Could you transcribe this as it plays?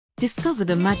Discover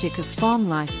the magic of farm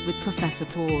life with Professor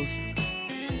Paws.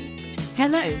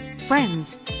 Hello,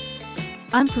 friends!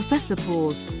 I'm Professor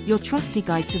Paws, your trusty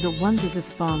guide to the wonders of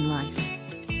farm life.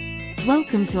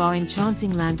 Welcome to our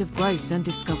enchanting land of growth and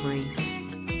discovery.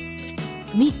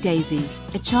 Meet Daisy,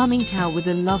 a charming cow with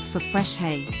a love for fresh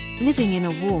hay, living in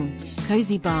a warm,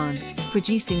 cozy barn,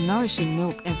 producing nourishing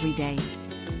milk every day.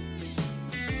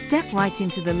 Step right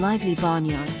into the lively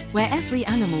barnyard, where every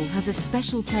animal has a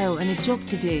special tale and a job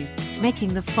to do,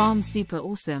 making the farm super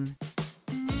awesome.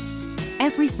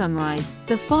 Every sunrise,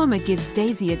 the farmer gives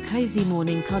Daisy a cozy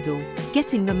morning cuddle,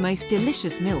 getting the most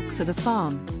delicious milk for the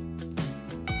farm.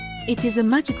 It is a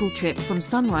magical trip from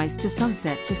sunrise to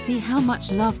sunset to see how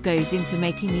much love goes into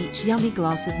making each yummy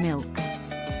glass of milk.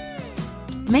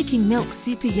 Making milk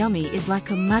super yummy is like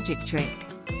a magic trick.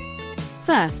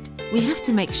 First, we have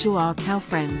to make sure our cow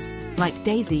friends, like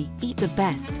Daisy, eat the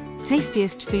best,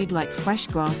 tastiest food like fresh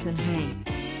grass and hay.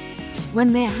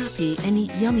 When they're happy and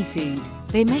eat yummy food,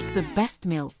 they make the best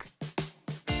milk.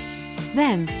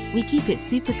 Then, we keep it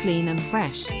super clean and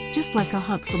fresh, just like a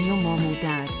hug from your mom or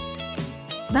dad.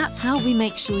 That's how we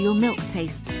make sure your milk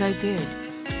tastes so good.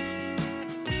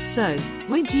 So,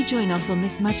 won't you join us on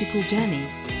this magical journey?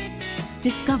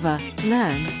 Discover,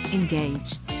 learn,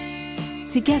 engage.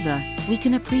 Together, we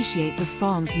can appreciate the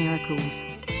farm's miracles.